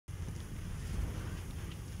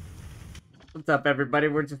What's up, everybody?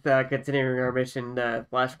 We're just continuing our mission,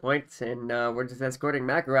 Flashpoint, and we're just escorting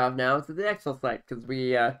Makarov now to the actual site because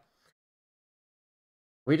we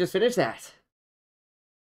just finished that.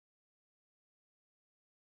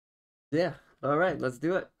 Yeah. All right, let's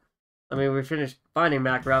do it. I mean, we finished finding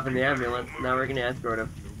Makarov in the ambulance. Now we're gonna escort him.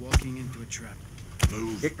 You're walking into a trap.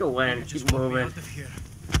 Move. Get going. Just Keep walk me moving. out of here.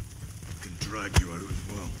 I can drag you out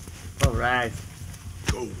as well. All right.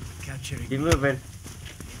 Go. Capturing Keep me, moving.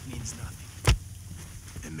 it means nothing.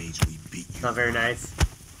 It means we beat you. Not very nice.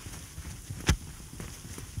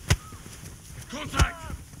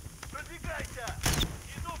 Contact!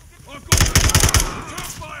 I've got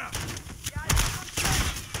fire!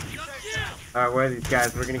 All right, where are these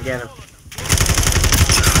guys? We're gonna get them.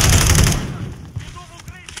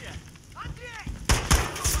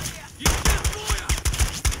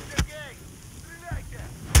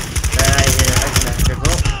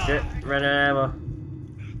 Oh, shit. Run out of ammo.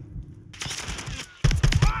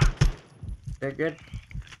 Okay, good.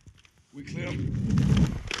 We clear? I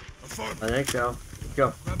think so. Let's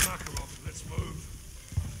go. Grab Makarov, let's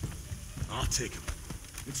move. I'll take him.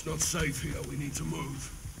 It's not safe here, we need to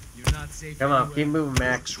move. You're not safe. Come on, anywhere. keep moving,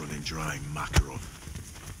 Max. Max running dry, Makarov.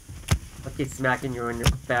 I'll keep smacking you on your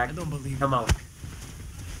back. I don't believe Come in on. luck.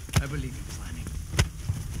 I believe in planning.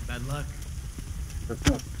 Bad luck. Let's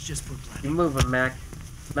go. It's just poor Keep planning. moving, Mac.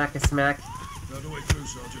 Smack a smack. Right away through,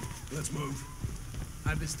 Sergeant. Let's move.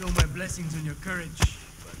 I bestow my blessings on your courage,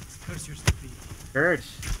 but curse your stupidity. Courage.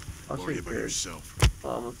 I'll show Worry you about courage. yourself.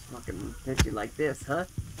 Almost fucking hit you like this, huh?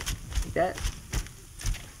 Like that?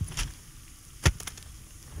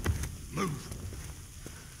 Move.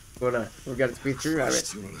 What's going on? We gotta speed through,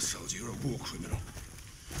 alright. You're not a soldier, you're a war criminal.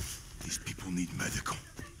 These people need medical.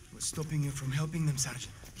 What's stopping you from helping them,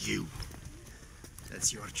 Sergeant? You.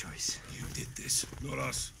 That's your choice. You did this. Not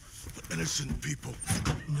us. The innocent people.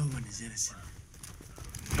 No one is innocent.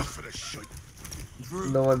 Enough of this shit.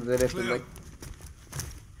 Through. No one's in it, Clear. like,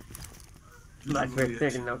 not Move very it.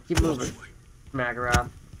 thinking though. Keep moving. This way. Smack her off.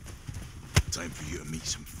 Time for you to meet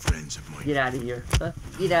some friends of mine. Get out of here, huh?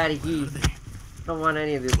 Get out of Where here. are they? Don't want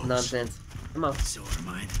any of this nonsense. Come on. So are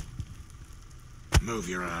mine. Move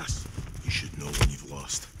your ass. You should know when you've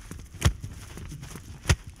lost.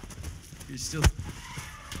 You're still...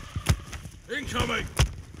 Incoming!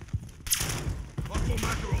 Buckle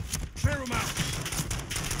Makarov. Clear him out.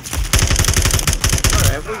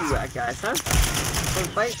 Alright, where you at, guys, huh? Want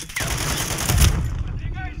to fight?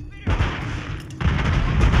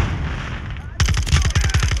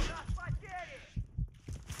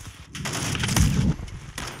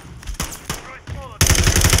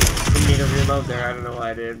 Didn't need to reload there. I don't know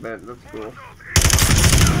why I did, but that's cool.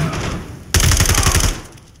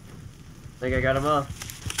 Think I got him all.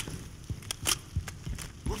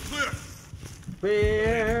 We're clear.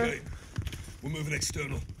 Clear. Okay. We're moving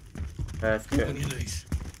external. That's On good. your knees.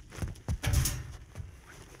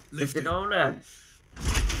 Lift it it. on up.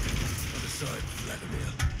 Other side,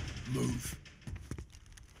 Vladimir. Move.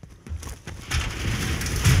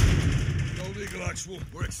 Gold Eagle Actual.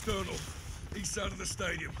 We're external. East side of the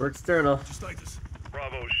stadium. We're external. Status.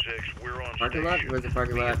 Bravo 6, we're on Parking lot? station. Where's the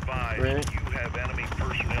parking Be lot? advised, Right. you have enemy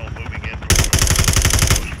personnel moving in from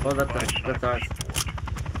the Oh, that's ours.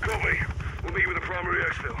 Copy. We'll meet you with the primary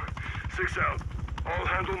exfil. 6 out. I'll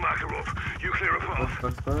handle Makarov. You clear a path.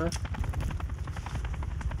 What's going on?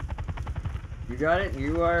 You got it?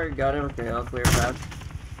 You are got it? Okay, I'll clear path.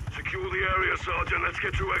 Secure the area, Sergeant. Let's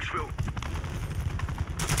get through exfil.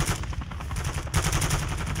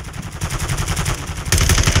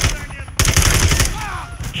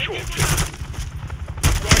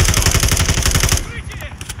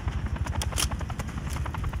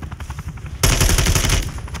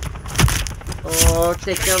 Oh,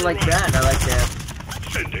 take down like that. I like that.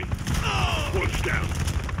 Sending. One's down.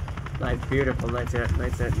 Nice, beautiful. Nice hit,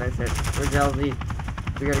 nice hit, nice hit. Where's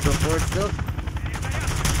LZ? We gotta go forward still?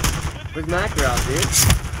 Where's Makarov, dude?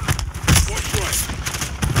 Watch right.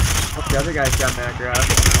 Oh, the other guy's got Makarov.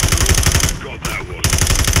 Got that one.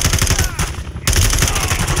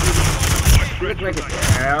 Look like it.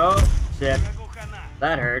 Oh, shit.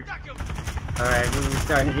 That hurt. Alright, we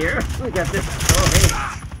starting here. We got this. Oh, hey.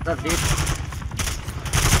 What's up, dude?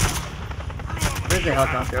 Where's the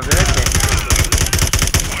helicopter over there? Okay.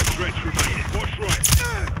 Watch right.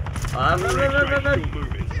 Run.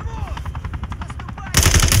 Moving.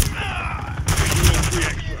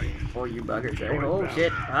 Oh, you buggers, eh? Oh,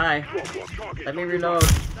 shit. Hi. Let me reload.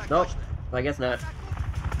 Nope. I guess not.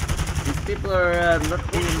 These people are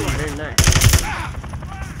not being very nice.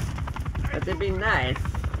 But they're being nice.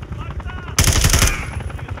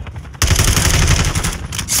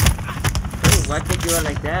 Why can't you run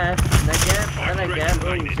like that? Like that? I like that.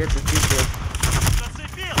 Oh shit, the sequel.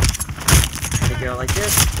 Take it out like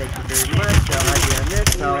this. Thank you very much. I'll hide you on this.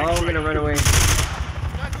 So I'm gonna run away.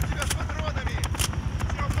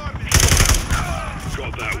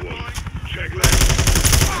 Got that one. Check left.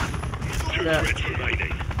 Two threats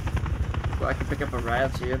remaining. Well, I can pick up a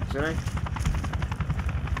riot shield, should I?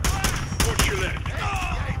 Watch your left.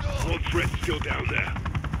 One threat still down there.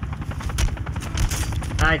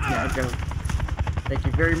 I don't. Thank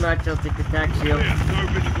you very much. I'll take the tax shield. Clear. No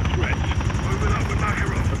visible threat. Moving up with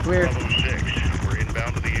Makarov. We're clear. Bravo 6. We're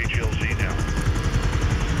inbound to the HLZ now.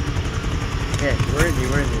 Okay, where is he?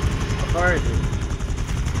 Where is he? How far is he?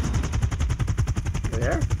 You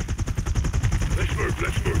there? Let's move.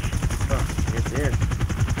 Let's move. Oh, yes he is.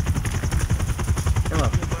 Come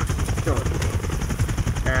on. Go on.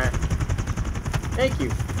 Thank you.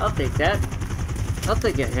 I'll take that. I'll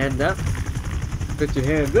take a hand up. Put your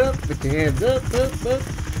hands up. Put your hands up. Up.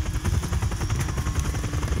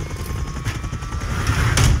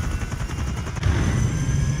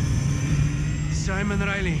 Simon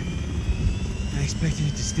Riley. I expected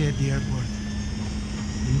you to stay at the airport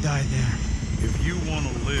and die there. If you want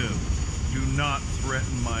to live, do not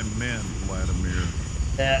threaten my men, Vladimir.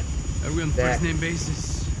 Are we on first name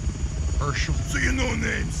basis? Herschel. So you know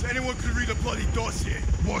names. Anyone could read a bloody dossier.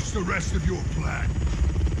 What's the rest of your plan?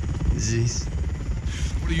 This.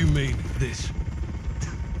 What do you mean, this?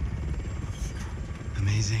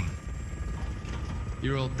 Amazing.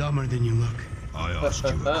 You're all dumber than you look. I asked you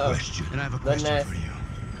a question. And I have a question for you.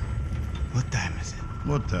 What time is it?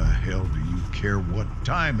 What the hell do you care what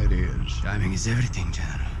time it is? Timing is everything,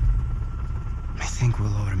 General. I think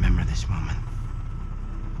we'll all remember this moment.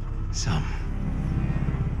 Some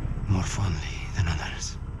more fondly than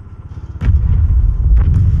others.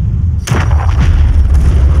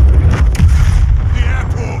 The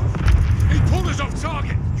airport! He pulled us off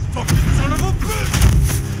target! You fucking son of a bitch!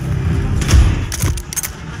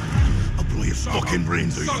 I'll blow your fucking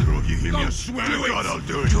brains out, you if you hear me. I swear to God I'll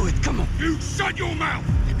do it. Do it, come on. You shut your mouth!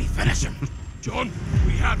 Let me finish him. John,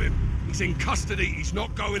 we have him. He's in custody. He's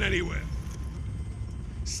not going anywhere.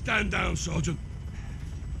 Stand down, Sergeant.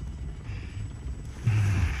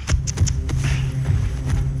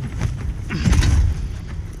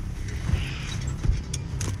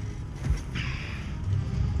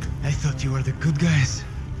 I thought you were the good guys.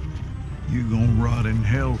 You gonna rot in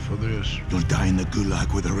hell for this. You'll die in the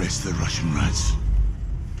gulag with the rest of the Russian rats.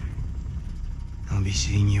 I'll be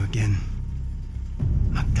seeing you again,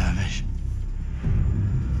 McTavish.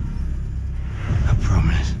 I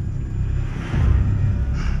promise.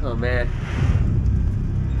 Oh man.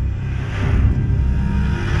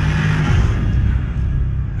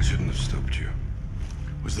 I shouldn't have stopped you.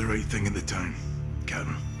 Was the right thing at the time,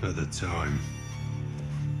 Captain? At the time.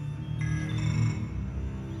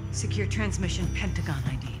 Secure transmission, Pentagon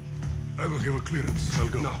ID. I will give a clearance. I'll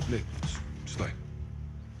go. No, Nick, stay.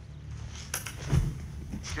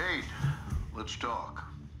 Kate, let's talk.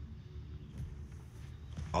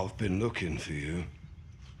 I've been looking for you.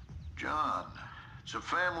 John, it's a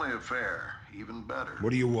family affair. Even better. What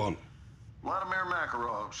do you want? Vladimir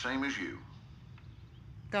Makarov, same as you.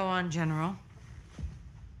 Go on, General.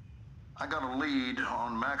 I got a lead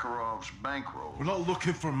on Makarov's bankroll. We're not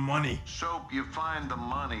looking for money. Soap, you find the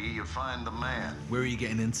money, you find the man. Where are you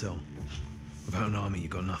getting intel? Without an army, you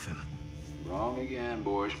got nothing. Wrong again,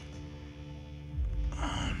 boys.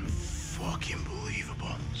 Unfucking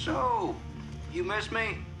believable. So, you missed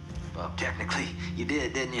me? Well, technically, you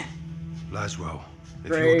did, didn't you? Laswell,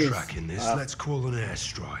 if Praise. you're tracking this, let's call an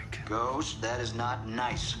airstrike. Ghost, that is not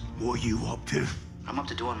nice. What are you up to? I'm up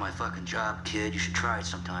to doing my fucking job, kid. You should try it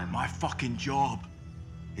sometime. My fucking job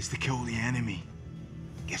is to kill the enemy.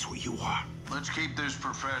 Guess what you are? Let's keep this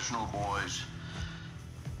professional, boys.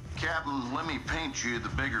 Captain, let me paint you the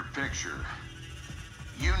bigger picture.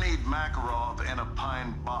 You need Makarov in a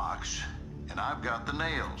pine box, and I've got the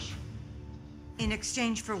nails. In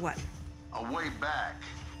exchange for what? A way back.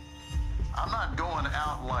 I'm not going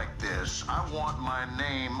out like this. I want my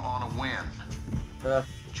name on a win.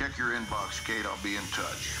 Check your inbox, Kate. I'll be in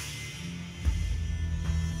touch.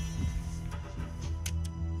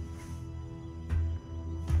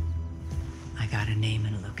 I got a name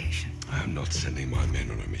and a location. I am not sending my men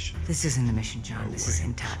on a mission. This isn't a mission, John. This is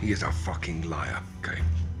intel. He is a fucking liar, okay?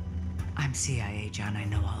 I'm CIA, John. I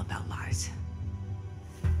know all about lies.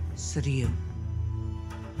 So do you.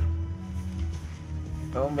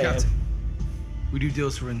 Oh man. Captain, we do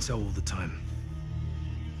deals for intel all the time.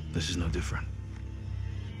 This is no different.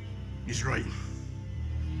 He's right.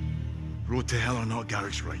 Road to hell or not,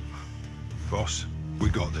 Garrick's right. Boss, we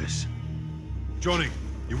got this. Johnny,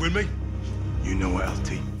 you with me? You know what,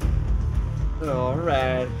 LT?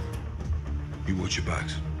 Alright. You watch your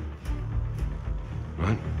backs.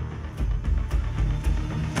 Right?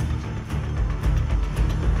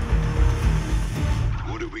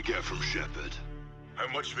 What did we get from Shepard? How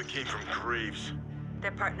much of it came from Graves?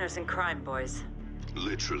 They're partners in crime, boys.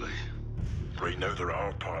 Literally. Right now, they're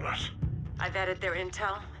our partners. I've added their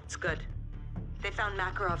intel. It's good. They found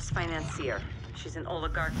Makarov's financier. She's an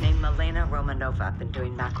oligarch named Milena Romanova. Been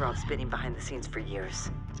doing Makarov's bidding behind the scenes for years.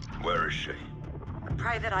 Where is she? A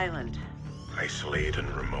private island. Isolated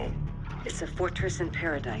and remote. It's a fortress in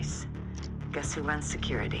paradise. Guess who runs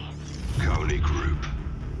security? Coney Group.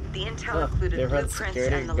 The intel Oh, included they run blueprints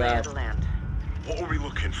security, and the lay of God. the land. What are we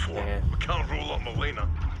looking for? Yeah. We can't roll up Milena.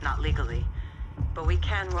 Not legally, but we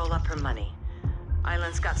can roll up her money.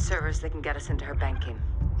 Island's got servers that can get us into her banking.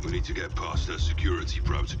 We need to get past their security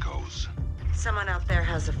protocols. Someone out there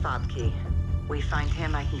has a fob key. We find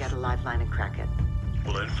him, I can get a live line and crack it.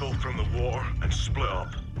 We'll infill from the water and split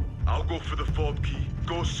up. I'll go for the fob key.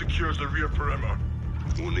 Ghost secures the rear perimeter.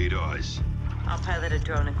 We'll need eyes. I'll pilot a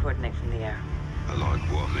drone and coordinate from the air. I like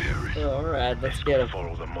what I'm hearing. Alright, let's get him.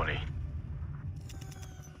 Follow the money.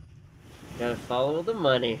 Gotta follow the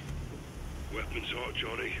money. Weapons hot,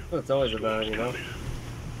 Johnny. That's what it's always about, you know?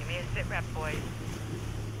 Give me a sit rep, boys.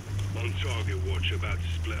 On target watch, about to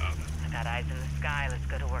split up. I got eyes in the sky. Let's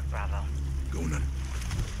go to work, Bravo. Going in.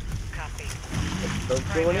 Copy.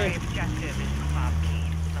 Don't go in. Objective is the fob key.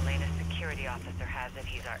 Melena's security officer has it.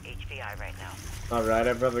 He's our HVI right now. Alright,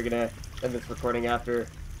 I'm probably gonna end this recording after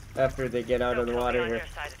they get out of the water here.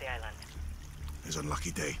 Side of the island. It's a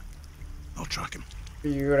lucky day. I'll track him.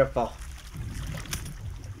 Beautiful.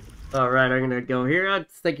 Alright, I'm gonna go here.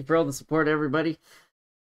 Thank you for all the support, everybody.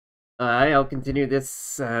 I'll continue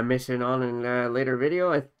this mission on in a later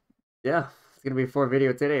video. Yeah, it's gonna be a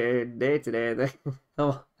 4-video day today, I think.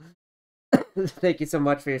 Oh. Thank you so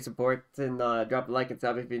much for your support, and drop a like and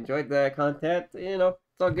sub if you enjoyed the content. You know,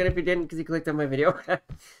 it's all good if you didn't because you clicked on my video.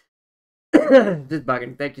 Just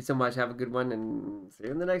bugging. Thank you so much. Have a good one, and see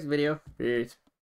you in the next video. Peace.